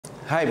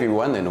Hi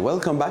everyone and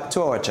welcome back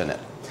to our channel.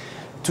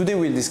 Today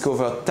we'll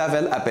discover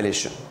Tavel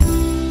appellation.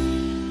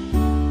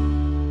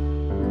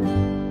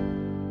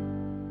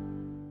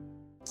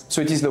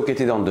 So it is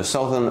located on the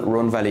southern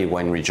Rhône Valley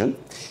wine region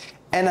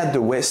and at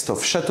the west of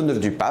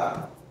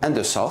Châteauneuf-du-Pape and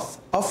the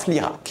south of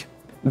Lirac.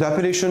 The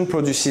appellation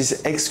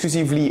produces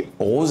exclusively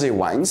rosé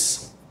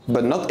wines,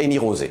 but not any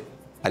rosé,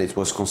 and it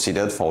was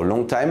considered for a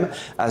long time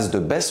as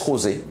the best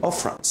rosé of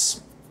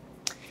France.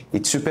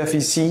 Its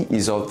superficie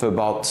is of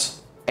about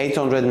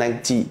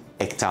 890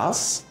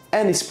 hectares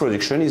and its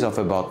production is of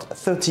about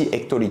 30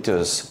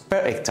 hectoliters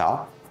per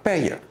hectare per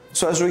year.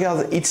 So as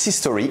regards its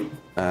history,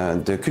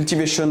 the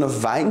cultivation of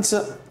vines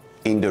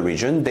in the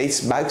region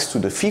dates back to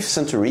the 5th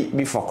century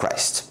before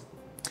Christ.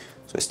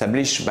 So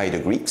established by the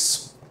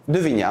Greeks,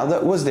 the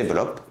vineyard was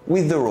developed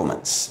with the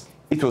Romans.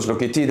 It was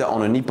located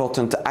on an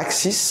important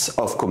axis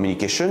of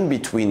communication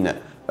between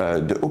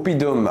the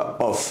oppidum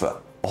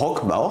of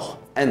Roquemaure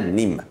and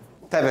Nîmes.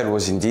 Tavel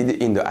was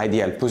indeed in the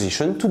ideal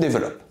position to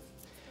develop.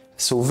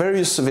 So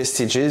various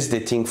vestiges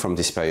dating from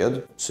this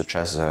period, such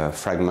as a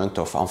fragment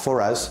of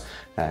amphoras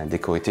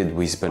decorated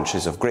with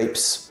bunches of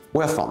grapes,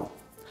 were found.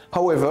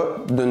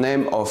 However, the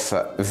name of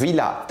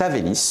Villa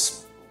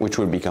Tavelis, which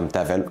will become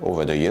Tavel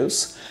over the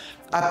years,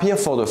 appeared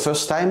for the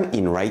first time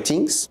in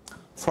writings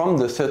from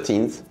the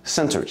 13th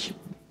century.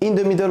 In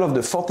the middle of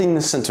the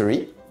 14th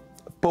century,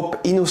 Pope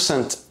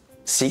Innocent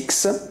VI,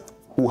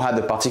 who had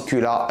a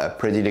particular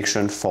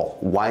predilection for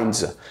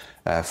wines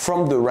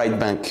from the right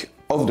bank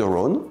of the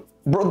Rhône,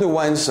 brought the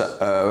wines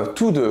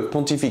to the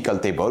pontifical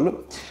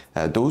table,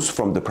 those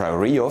from the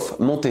Prieuré of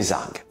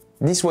Montézargues.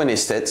 This wine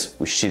estate,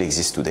 which still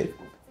exists today,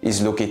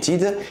 is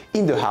located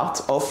in the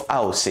heart of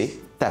AOC,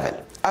 Tavel.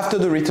 After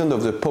the return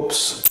of the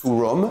popes to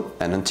Rome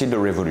and until the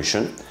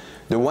Revolution,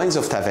 the wines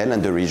of Tavel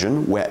and the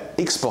region were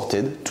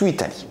exported to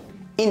Italy.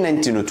 In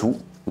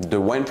 1902, the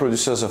wine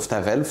producers of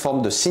Tavel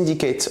formed the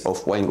Syndicate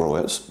of Wine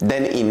Growers.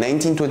 Then in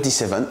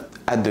 1927,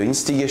 at the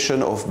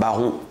instigation of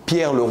Baron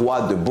Pierre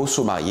Leroy de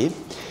Beausommarier,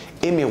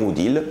 Aimé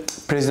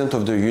Roudil, president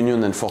of the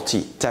Union and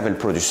 40 Tavel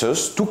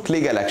producers, took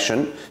legal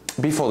action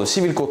before the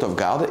Civil Court of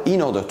Guard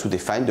in order to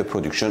define the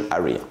production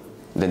area.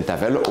 Then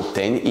Tavel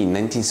obtained in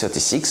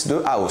 1936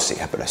 the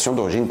AOC, appellation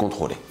d'origine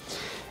contrôlée,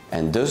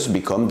 and thus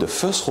become the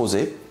first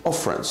rosé of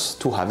France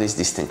to have this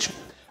distinction.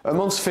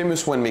 Amongst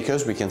famous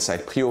winemakers we can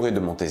cite Prieuré de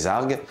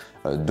Montézargues,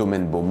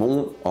 Domaine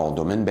Beaumont or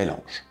Domaine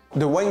Bellange.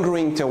 The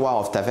wine-growing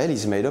terroir of Tavel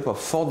is made up of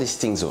 4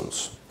 distinct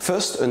zones.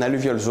 First, an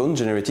alluvial zone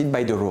generated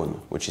by the Rhône,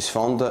 which is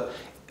found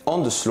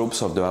on the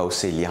slopes of the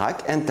AOC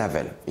Lirac and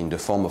Tavel, in the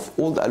form of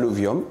old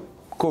alluvium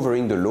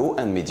covering the low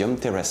and medium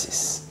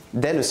terraces.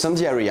 Then a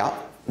sandy area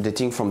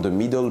dating from the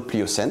middle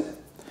Pliocene,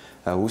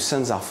 whose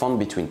sands are found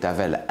between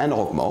Tavel and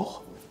Roquemaure.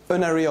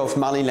 An area of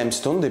marly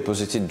limestone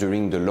deposited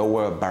during the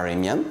lower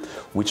Barrémian,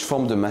 which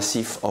formed the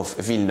massif of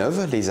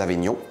Villeneuve, les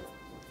Avignons,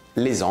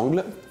 les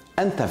Angles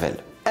and Tavel.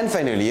 And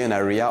finally an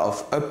area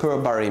of upper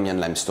Barrémian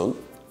limestone,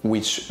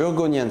 which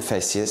Urgonian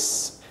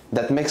facies,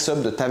 that makes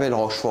up the Tavel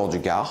Rochefort du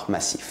Gard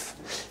massif.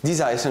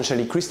 These are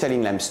essentially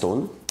crystalline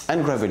limestone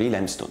and gravelly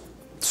limestone.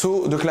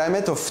 So the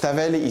climate of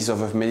Tavel is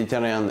of a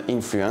Mediterranean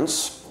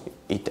influence.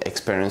 It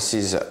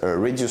experiences a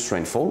reduced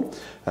rainfall,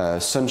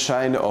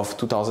 sunshine of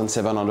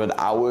 2,700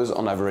 hours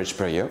on average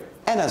per year,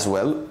 and as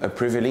well a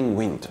prevailing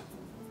wind,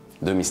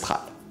 the Mistral.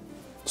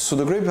 So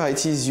the grape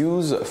varieties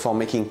used for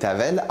making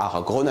Tavel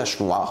are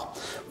Grenache Noir,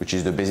 which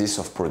is the basis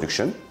of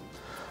production.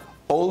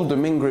 All the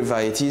main grape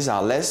varieties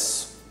are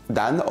less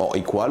than or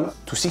equal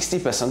to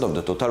 60% of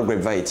the total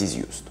grape varieties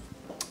used.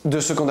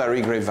 The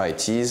secondary grape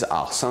varieties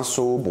are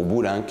Cinsault,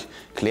 Bourboulenc,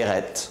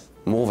 Clairette,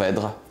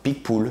 Mourvèdre,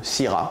 Picpoul,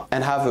 Syrah,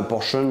 and have a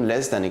portion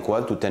less than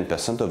equal to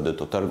 10% of the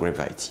total grape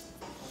variety.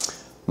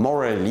 More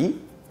rarely,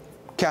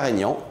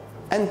 Carignan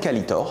and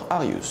Calitor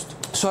are used.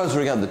 So as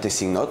regards the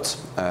tasting note,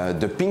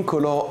 the pink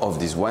color of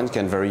this wine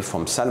can vary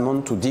from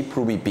salmon to deep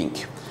ruby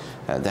pink.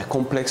 Their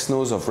complex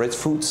nose of red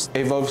fruits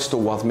evolves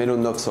towards mellow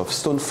notes of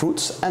stone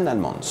fruits and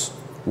almonds,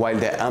 while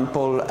their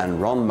ample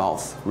and round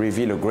mouth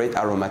reveal a great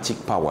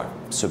aromatic power,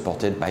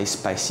 supported by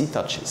spicy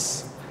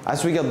touches.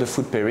 As regards the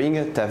food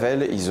pairing,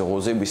 Tavel is a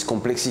rosé with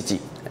complexity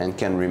and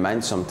can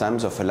remind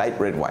sometimes of a light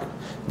red wine.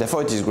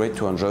 Therefore it is great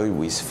to enjoy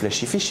with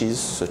fleshy fishes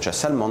such as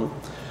salmon,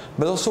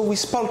 but also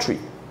with poultry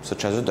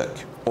such as a duck.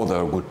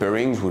 Other good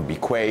pairings would be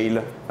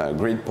quail,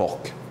 grilled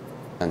pork,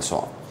 and so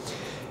on.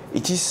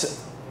 It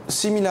is,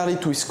 similarly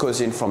to its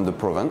cousin from the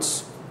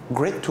Provence,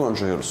 great to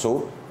enjoy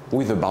also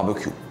with a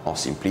barbecue or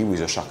simply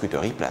with a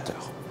charcuterie platter.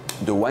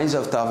 The wines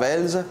of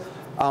Tavel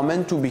are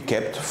meant to be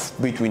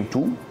kept between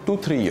 2 to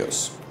 3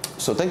 years.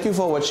 So thank you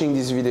for watching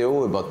this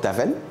video about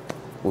Tavel.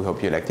 We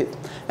hope you liked it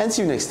and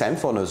see you next time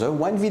for another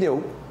wine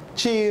video.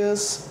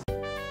 Cheers!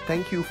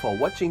 Thank you for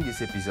watching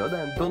this episode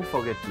and don't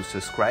forget to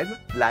subscribe,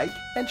 like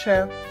and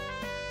share.